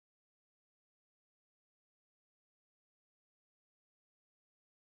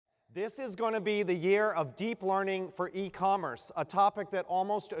This is going to be the year of deep learning for e-commerce, a topic that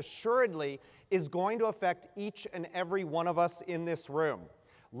almost assuredly is going to affect each and every one of us in this room.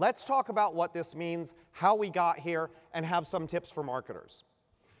 Let's talk about what this means, how we got here, and have some tips for marketers.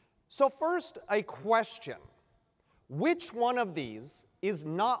 So first, a question. Which one of these is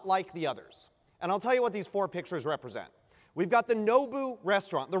not like the others? And I'll tell you what these four pictures represent. We've got the Nobu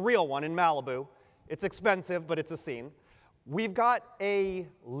restaurant, the real one in Malibu. It's expensive, but it's a scene. We've got a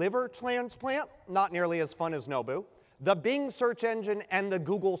liver transplant, not nearly as fun as Nobu, the Bing search engine, and the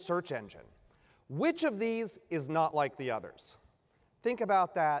Google search engine. Which of these is not like the others? Think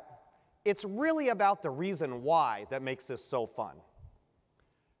about that. It's really about the reason why that makes this so fun.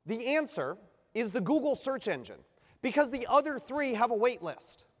 The answer is the Google search engine, because the other three have a wait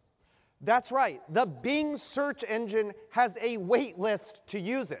list. That's right, the Bing search engine has a wait list to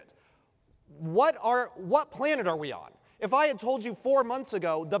use it. What planet are we on? If I had told you 4 months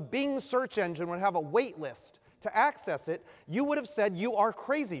ago the Bing search engine would have a wait list to access it, you would have said, you are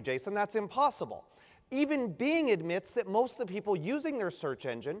crazy, Jaysen, that's impossible. Even Bing admits that most of the people using their search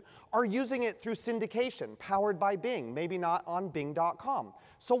engine are using it through syndication, powered by Bing, maybe not on Bing.com.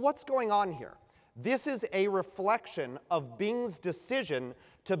 So what's going on here? This is a reflection of Bing's decision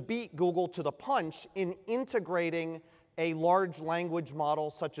to beat Google to the punch in integrating a large language model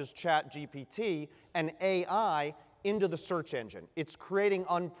such as ChatGPT and AI into the search engine. It's creating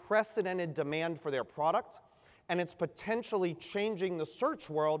unprecedented demand for their product, and it's potentially changing the search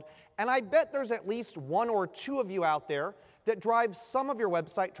world. And I bet there's at least one or two of you out there that drive some of your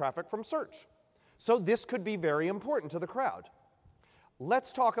website traffic from search. So this could be very important to the crowd.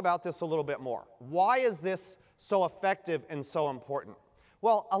 Let's talk about this a little bit more. Why is this so effective and so important?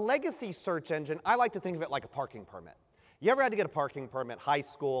 Well, a legacy search engine, I like to think of it like a parking permit. You ever had to get a parking permit, high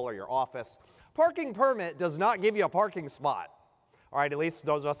school or your office? Parking permit does not give you a parking spot. All right, at least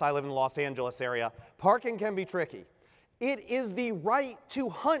those of us, I live in the Los Angeles area, parking can be tricky. It is the right to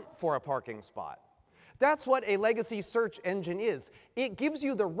hunt for a parking spot. That's what a legacy search engine is. It gives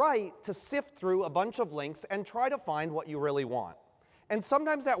you the right to sift through a bunch of links and try to find what you really want. And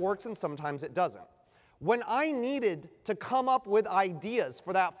sometimes that works and sometimes it doesn't. When I needed to come up with ideas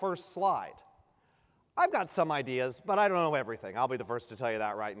for that first slide, I've got some ideas, but I don't know everything. I'll be the first to tell you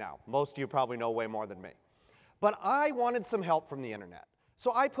that right now. Most of you probably know way more than me. But I wanted some help from the internet.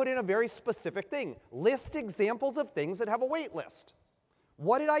 So I put in a very specific thing. List examples of things that have a wait list.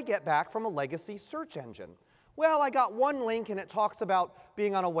 What did I get back from a legacy search engine? Well, I got one link and it talks about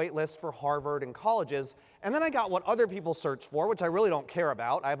being on a wait list for Harvard and colleges. And then I got what other people search for, which I really don't care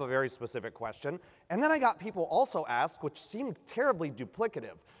about. I have a very specific question. And then I got people also ask, which seemed terribly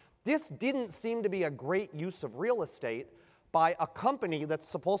duplicative. This didn't seem to be a great use of real estate by a company that's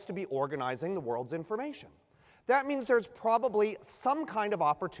supposed to be organizing the world's information. That means there's probably some kind of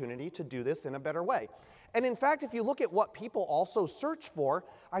opportunity to do this in a better way. And in fact, if you look at what people also search for,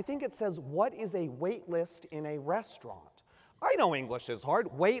 I think it says, what is a wait list in a restaurant? I know English is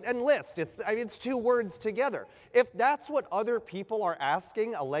hard. Wait and list. It's two words together. If that's what other people are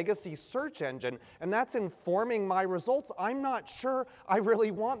asking a legacy search engine, and that's informing my results, I'm not sure I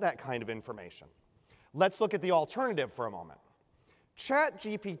really want that kind of information. Let's look at the alternative for a moment.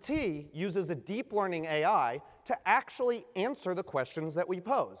 ChatGPT uses a deep learning AI to actually answer the questions that we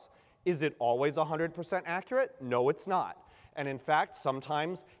pose. Is it always 100% accurate? No, it's not. And in fact,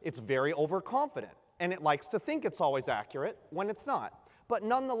 sometimes it's very overconfident. And it likes to think it's always accurate when it's not. But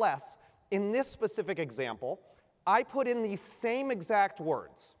nonetheless, in this specific example, I put in these same exact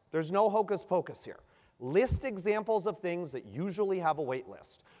words. There's no hocus pocus here. List examples of things that usually have a wait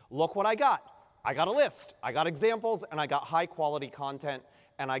list. Look what I got. I got a list. I got examples, and I got high quality content,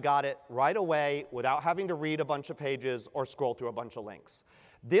 and I got it right away without having to read a bunch of pages or scroll through a bunch of links.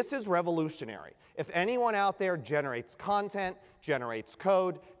 This is revolutionary. If anyone out there generates content, generates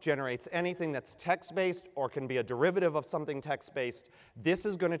code, generates anything that's text-based or can be a derivative of something text-based, this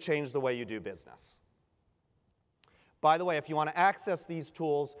is going to change the way you do business. By the way, if you want to access these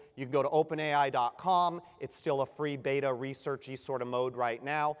tools, you can go to openai.com. It's still a free beta researchy sort of mode right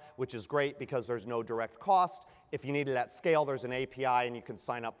now, which is great because there's no direct cost. If you need it at scale, there's an API and you can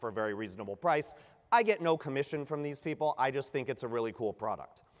sign up for a very reasonable price. I get no commission from these people. I just think it's a really cool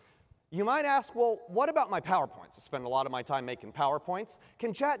product. You might ask, well, what about my PowerPoints? I spend a lot of my time making PowerPoints.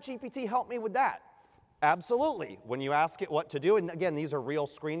 Can ChatGPT help me with that? Absolutely. When you ask it what to do, and again, these are real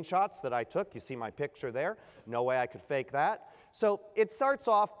screenshots that I took. You see my picture there. No way I could fake that. So it starts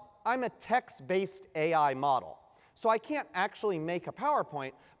off, I'm a text-based AI model. So I can't actually make a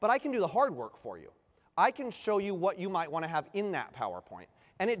PowerPoint, but I can do the hard work for you. I can show you what you might want to have in that PowerPoint.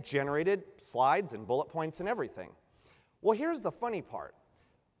 And it generated slides and bullet points and everything. Well, here's the funny part.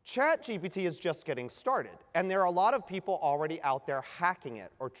 ChatGPT is just getting started, and there are a lot of people already out there hacking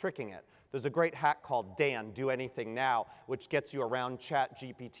it or tricking it. There's a great hack called Dan, Do Anything Now, which gets you around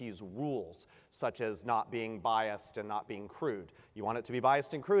ChatGPT's rules, such as not being biased and not being crude. You want it to be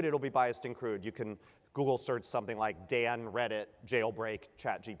biased and crude, it'll be biased and crude. You can Google search something like Dan, Reddit, jailbreak,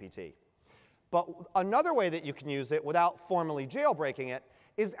 ChatGPT. But another way that you can use it without formally jailbreaking it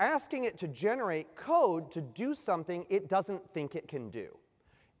is asking it to generate code to do something it doesn't think it can do.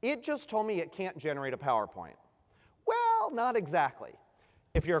 It just told me it can't generate a PowerPoint. Well, not exactly.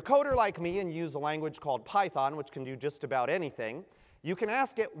 If you're a coder like me and use a language called Python, which can do just about anything, you can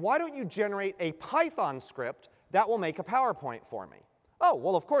ask it, why don't you generate a Python script that will make a PowerPoint for me? Oh,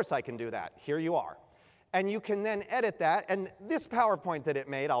 well, of course I can do that. Here you are. And you can then edit that, and this PowerPoint that it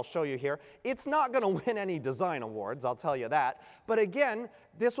made, I'll show you here, it's not going to win any design awards, I'll tell you that. But again,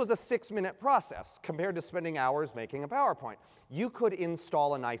 this was a 6-minute process compared to spending hours making a PowerPoint. You could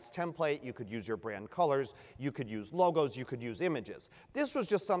install a nice template, you could use your brand colors, you could use logos, you could use images. This was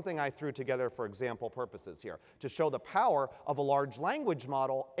just something I threw together for example purposes here, to show the power of a large language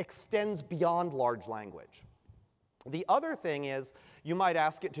model extends beyond large language. The other thing is, you might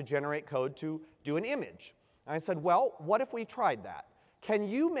ask it to generate code to do an image. And I said, well, what if we tried that? Can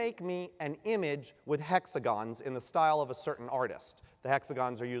you make me an image with hexagons in the style of a certain artist? The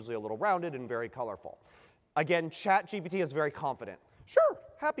hexagons are usually a little rounded and very colorful. Again, ChatGPT is very confident. Sure,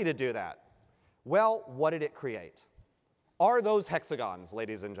 happy to do that. Well, what did it create? Are those hexagons,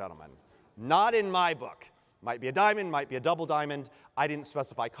 ladies and gentlemen? Not in my book. Might be a diamond, might be a double diamond. I didn't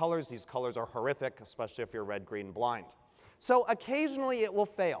specify colors. These colors are horrific, especially if you're red, green, blind. So occasionally it will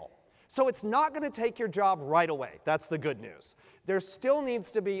fail. So it's not going to take your job right away. That's the good news. There still needs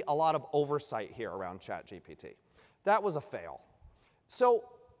to be a lot of oversight here around ChatGPT. That was a fail. So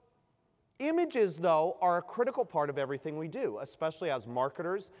images, though, are a critical part of everything we do, especially as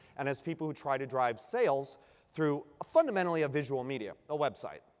marketers and as people who try to drive sales through fundamentally a visual media, a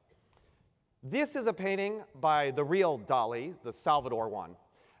website. This is a painting by the real Dali, the Salvador one,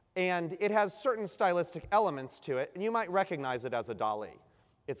 and it has certain stylistic elements to it, and you might recognize it as a Dali.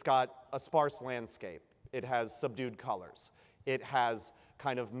 It's got a sparse landscape. It has subdued colors. It has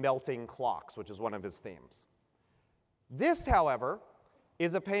kind of melting clocks, which is one of his themes. This, however,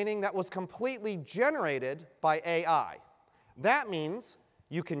 is a painting that was completely generated by AI. That means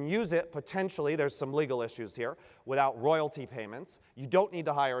you can use it potentially, there's some legal issues here, without royalty payments. You don't need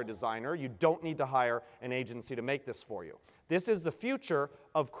to hire a designer. You don't need to hire an agency to make this for you. This is the future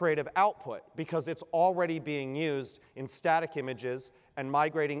of creative output because it's already being used in static images and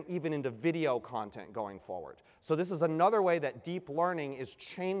migrating even into video content going forward. So this is another way that deep learning is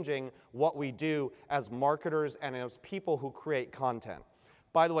changing what we do as marketers and as people who create content.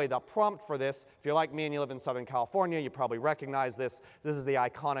 By the way, the prompt for this, if you're like me and you live in Southern California, you probably recognize this. This is the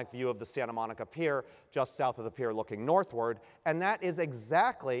iconic view of the Santa Monica Pier, just south of the pier looking northward. And that is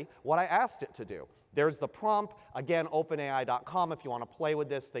exactly what I asked it to do. There's the prompt. Again, openai.com, if you want to play with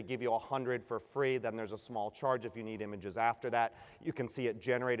this, they give you 100 for free. Then there's a small charge if you need images after that. You can see it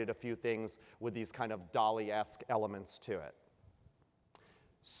generated a few things with these kind of Dali-esque elements to it.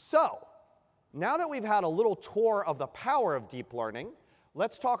 So, now that we've had a little tour of the power of deep learning,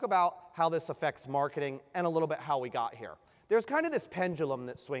 let's talk about how this affects marketing and a little bit how we got here. There's kind of this pendulum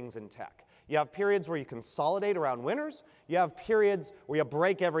that swings in tech. You have periods where you consolidate around winners. You have periods where you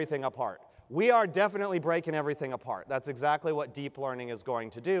break everything apart. We are definitely breaking everything apart. That's exactly what deep learning is going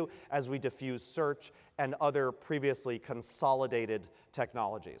to do as we diffuse search and other previously consolidated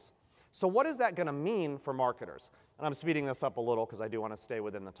technologies. So what is that going to mean for marketers? And I'm speeding this up a little because I do want to stay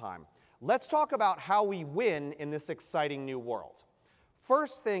within the time. Let's talk about how we win in this exciting new world.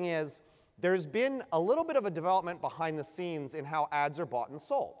 First thing is, there's been a little bit of a development behind the scenes in how ads are bought and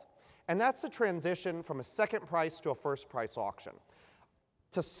sold. And that's the transition from a second price to a first price auction.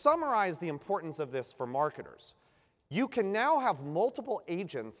 To summarize the importance of this for marketers, you can now have multiple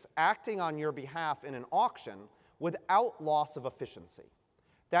agents acting on your behalf in an auction without loss of efficiency.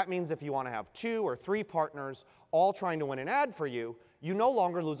 That means if you want to have 2 or 3 partners all trying to win an ad for you, you no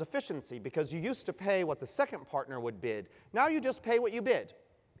longer lose efficiency because you used to pay what the second partner would bid. Now you just pay what you bid.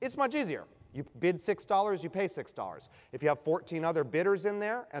 It's much easier. You bid $6, you pay $6. If you have 14 other bidders in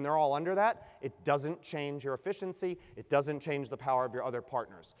there and they're all under that, it doesn't change your efficiency. It doesn't change the power of your other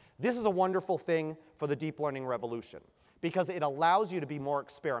partners. This is a wonderful thing for the deep learning revolution because it allows you to be more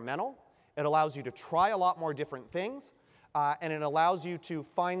experimental. It allows you to try a lot more different things. And it allows you to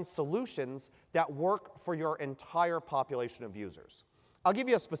find solutions that work for your entire population of users. I'll give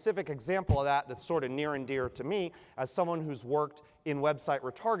you a specific example of that that's sort of near and dear to me as someone who's worked in website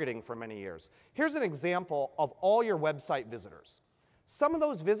retargeting for many years. Here's an example of all your website visitors. Some of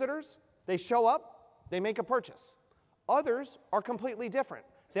those visitors, they show up, they make a purchase. Others are completely different.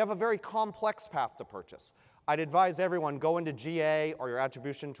 They have a very complex path to purchase. I'd advise everyone, go into GA or your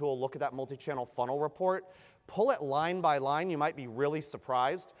attribution tool, look at that multi-channel funnel report, pull it line by line. You might be really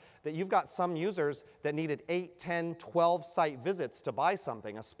surprised that you've got some users that needed 8, 10, 12 site visits to buy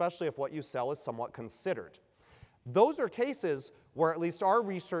something, especially if what you sell is somewhat considered. Those are cases where at least our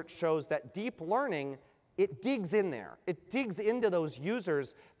research shows that deep learning, it digs in there. It digs into those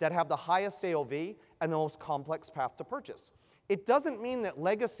users that have the highest AOV and the most complex path to purchase. It doesn't mean that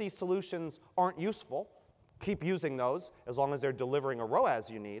legacy solutions aren't useful. Keep using those as long as they're delivering a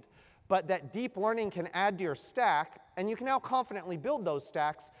ROAS you need. But that deep learning can add to your stack, and you can now confidently build those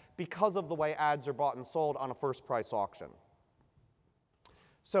stacks because of the way ads are bought and sold on a first price auction.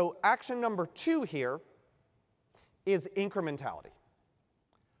 So action number 2 here is incrementality.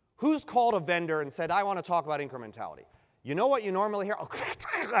 Who's called a vendor and said, I want to talk about incrementality? You know what you normally hear? Oh,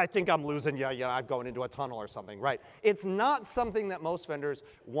 I think I'm losing you. I'm going into a tunnel or something, right? It's not something that most vendors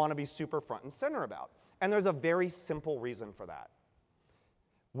want to be super front and center about. And there's a very simple reason for that.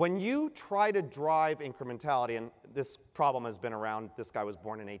 When you try to drive incrementality, and this problem has been around, this guy was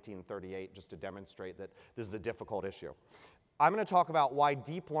born in 1838 just to demonstrate that this is a difficult issue. I'm going to talk about why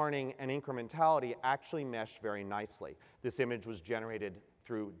deep learning and incrementality actually mesh very nicely. This image was generated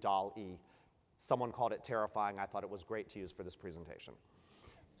through Dali. Someone called it terrifying. I thought it was great to use for this presentation.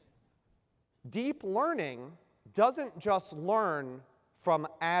 Deep learning doesn't just learn from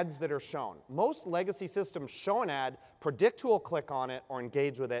ads that are shown. Most legacy systems show an ad, predict who will click on it or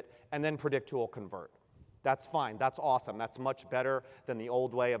engage with it, and then predict who will convert. That's fine. That's awesome. That's much better than the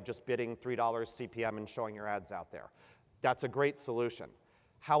old way of just bidding $3 CPM and showing your ads out there. That's a great solution.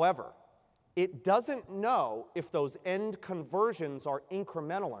 However, it doesn't know if those end conversions are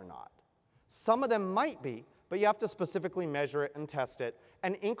incremental or not. Some of them might be, but you have to specifically measure it and test it.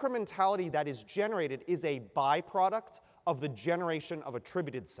 And incrementality that is generated is a byproduct of the generation of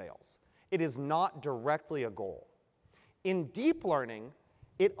attributed sales. It is not directly a goal. In deep learning,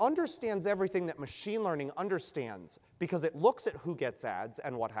 it understands everything that machine learning understands because it looks at who gets ads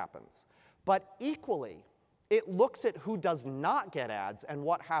and what happens. But equally, it looks at who does not get ads and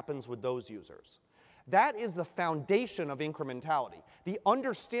what happens with those users. That is the foundation of incrementality, the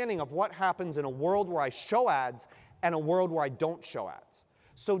understanding of what happens in a world where I show ads and a world where I don't show ads.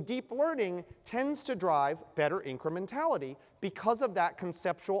 So deep learning tends to drive better incrementality because of that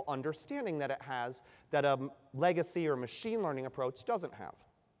conceptual understanding that it has that a legacy or machine learning approach doesn't have.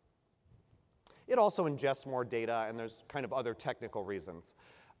 It also ingests more data, and there's kind of other technical reasons.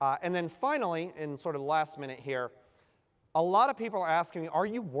 And then finally, in sort of the last minute here, a lot of people are asking me, are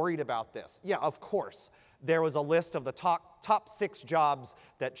you worried about this? Yeah, of course. There was a list of the top 6 jobs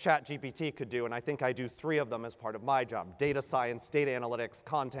that ChatGPT could do, and I think I do 3 of them as part of my job. Data science, data analytics,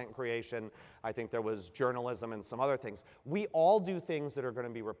 content creation. I think there was journalism and some other things. We all do things that are going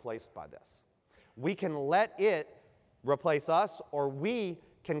to be replaced by this. We can let it replace us, or we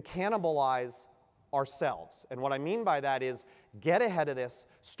can cannibalize ourselves. And what I mean by that is get ahead of this,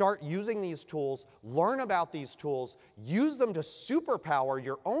 start using these tools, learn about these tools, use them to superpower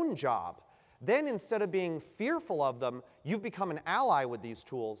your own job. Then instead of being fearful of them, you've become an ally with these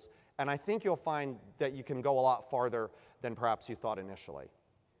tools, and I think you'll find that you can go a lot farther than perhaps you thought initially.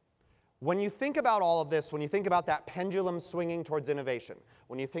 When you think about all of this, when you think about that pendulum swinging towards innovation,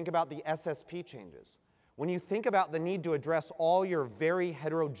 when you think about the SSP changes, when you think about the need to address all your very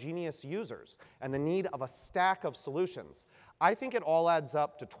heterogeneous users and the need of a stack of solutions, I think it all adds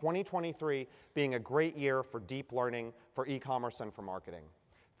up to 2023 being a great year for deep learning, for e-commerce, and for marketing.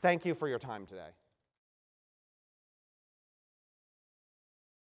 Thank you for your time today.